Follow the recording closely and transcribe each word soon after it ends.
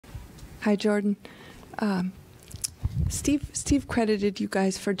Hi, Jordan. Steve credited you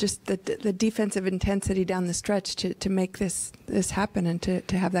guys for just the defensive intensity down the stretch to make this happen and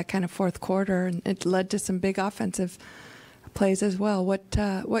to have that kind of fourth quarter, and it led to some big offensive plays as well.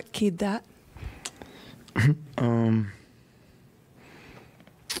 What keyed that?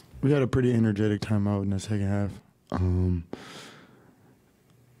 We had a pretty energetic timeout in the second half.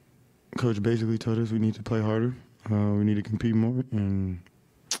 Coach basically told us we need to play harder, we need to compete more, and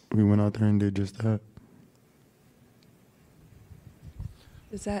we went out there and did just that.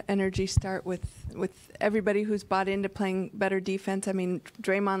 Does that energy start with everybody who's bought into playing better defense? I mean,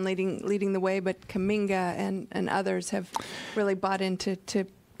 Draymond leading the way, but Kuminga and others have really bought into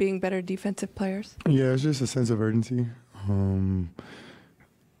being better defensive players? Yeah, it's just a sense of urgency.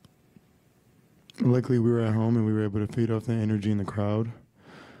 Luckily, we were at home and we were able to feed off the energy in the crowd.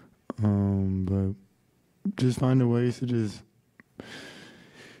 But just finding ways to just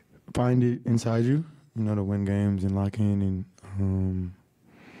find it inside you, to win games and lock in and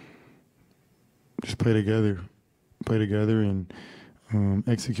just play together and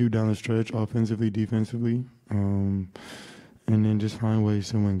execute down the stretch offensively, defensively, and then just find ways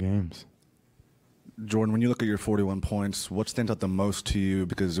to win games. Jordan, when you look at your 41 points, what stands out the most to you?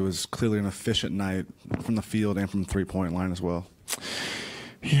 Because it was clearly an efficient night from the field and from three-point line as well.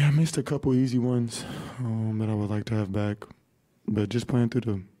 Yeah, I missed a couple easy ones that I would like to have back. But just playing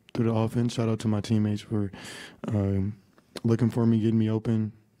through the offense, shout out to my teammates for looking for me, getting me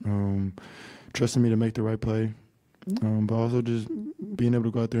open, trusting me to make the right play, but also just being able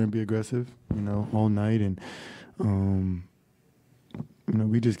to go out there and be aggressive, all night. And,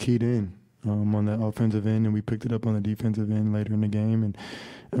 we just keyed in on the offensive end, and we picked it up on the defensive end later in the game. And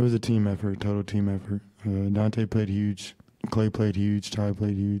it was a team effort, total team effort. Dante played huge. Clay played huge. Ty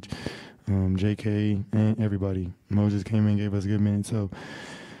played huge. JK and everybody. Moses came in and gave us a good minute. So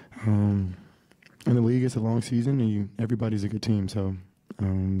in the league, it's a long season, and everybody's a good team. So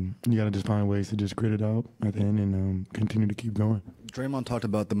you got to just find ways to just grit it out at the end and continue to keep going. Draymond talked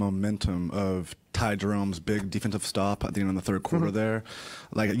about the momentum of Ty Jerome's big defensive stop at the end of the third quarter there.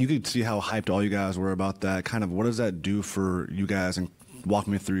 Like, you could see how hyped all you guys were about that. Kind of what does that do for you guys, and walk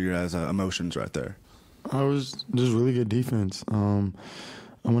me through your guys' emotions right there? I was just really good defense. I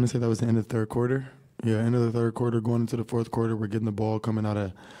want to say that was the end of the third quarter. Yeah, end of the third quarter, going into the fourth quarter, we're getting the ball coming out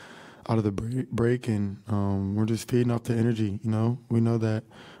of the break, and we're just feeding off the energy. We know that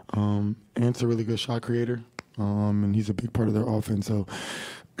Ant's a really good shot creator, and he's a big part of their offense. So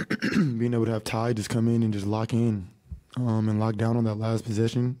being able to have Ty just come in and just lock in and lock down on that last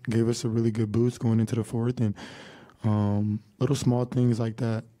possession gave us a really good boost going into the fourth. And little small things like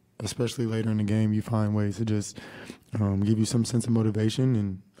that, especially later in the game, you find ways to just give you some sense of motivation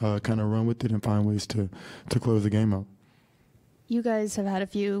and kind of run with it and find ways to close the game out. You guys have had a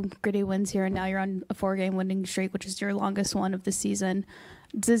few gritty wins here, and now you're on a 4-game winning streak, which is your longest one of the season.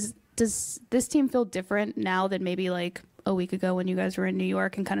 Does this team feel different now than maybe like a week ago when you guys were in New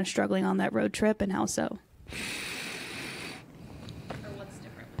York and kind of struggling on that road trip, and how so? Or what's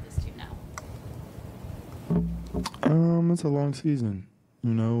different with this team now? It's a long season,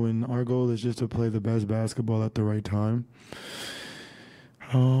 and our goal is just to play the best basketball at the right time.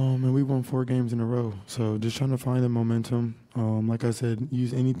 And we won 4 games in a row. So just trying to find the momentum. Like I said,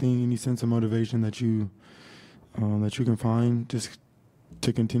 use any sense of motivation that you can find, just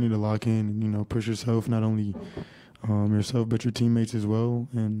to continue to lock in and, push yourself, not only yourself, but your teammates as well.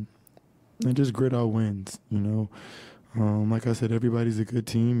 And just grit out wins, Like I said, everybody's a good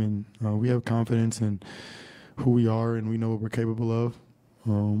team, and we have confidence in who we are, and we know what we're capable of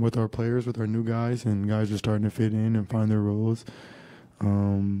with our players, with our new guys, and guys are starting to fit in and find their roles.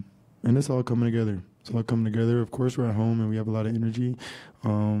 And it's all coming together. It's all coming together. Of course, we're at home and we have a lot of energy.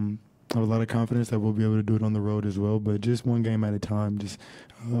 I have a lot of confidence that we'll be able to do it on the road as well. But just one game at a time. Just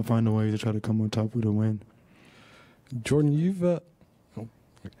find a way to try to come on top with a win. Jordan, you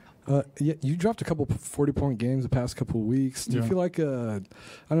dropped a couple 40-point games the past couple of weeks. Do you feel like, I don't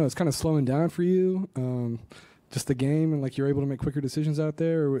know, it's kind of slowing down for you? Just the game, and like you're able to make quicker decisions out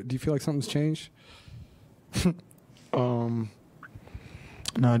there? Or do you feel like something's changed?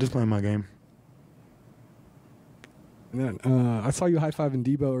 No, just playing my game. And then, I saw you high-fiving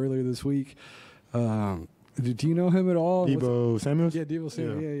Debo earlier this week. Do you know him at all? Debo Samuels? Yeah, Debo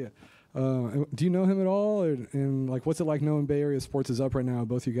Samuels. Yeah. Do you know him at all? And like, what's it like knowing Bay Area sports is up right now?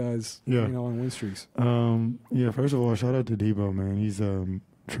 Both you guys, on win streaks. First of all, shout out to Debo, man. He's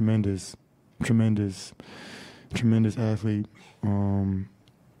tremendous athlete.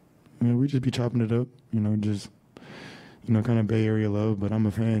 We just be chopping it up, kind of Bay Area love, but I'm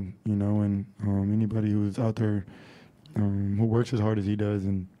a fan, and anybody who's out there who works as hard as he does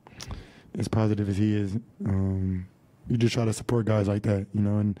and as positive as he is, you just try to support guys like that, you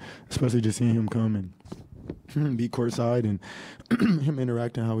know, and especially just seeing him come and be courtside and him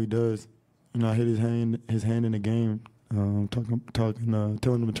interacting how he does. You know, I hit his hand in the game, telling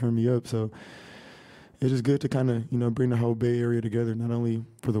him to turn me up. So it is good to kind of, you know, bring the whole Bay Area together, not only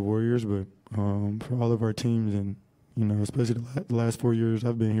for the Warriors, but for all of our teams. And, you know, especially the last 4 years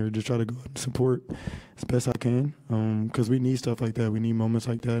I've been here, just try to go and support as best I can, because we need stuff like that. We need moments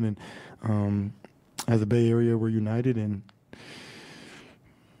like that. And as a Bay Area, we're united and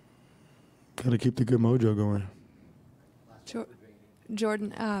got to keep the good mojo going.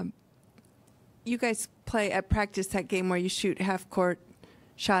 Jordan, you guys play at practice that game where you shoot half-court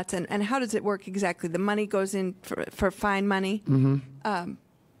shots, and how does it work exactly? The money goes in for fine money. Mm-hmm.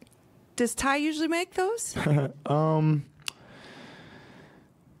 Does Ty usually make those?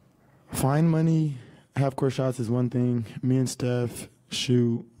 Fine money, half-court shots is one thing. Me and Steph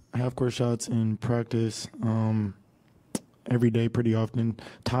shoot half-court shots in practice every day pretty often.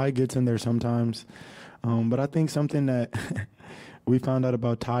 Ty gets in there sometimes. But I think something that we found out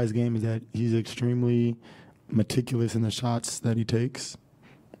about Ty's game is that he's extremely meticulous in the shots that he takes,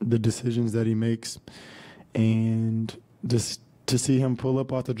 the decisions that he makes, and just to see him pull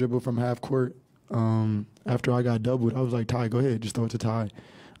up off the dribble from half court after I got doubled, I was like, Ty, go ahead, just throw it to Ty.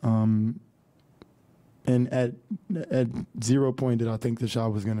 And at 0 point did I think the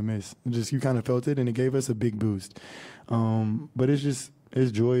shot was going to miss. Just you kind of felt it, and it gave us a big boost. But it's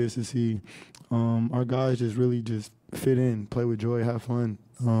joyous to see our guys just really just fit in, play with joy, have fun,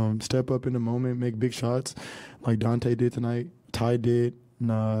 step up in the moment, make big shots like Dante did tonight, Ty did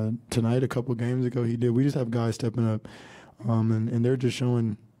tonight, a couple games ago he did. We just have guys stepping up, and they're just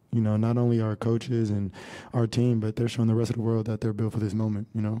showing, you know, not only our coaches and our team, but they're showing the rest of the world that they're built for this moment,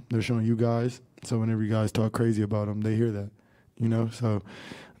 you know. They're showing you guys, so whenever you guys talk crazy about them, they hear that, you know. So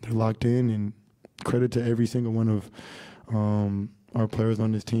they're locked in, and credit to every single one of our players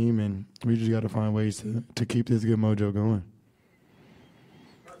on this team, and we just got to find ways to keep this good mojo going.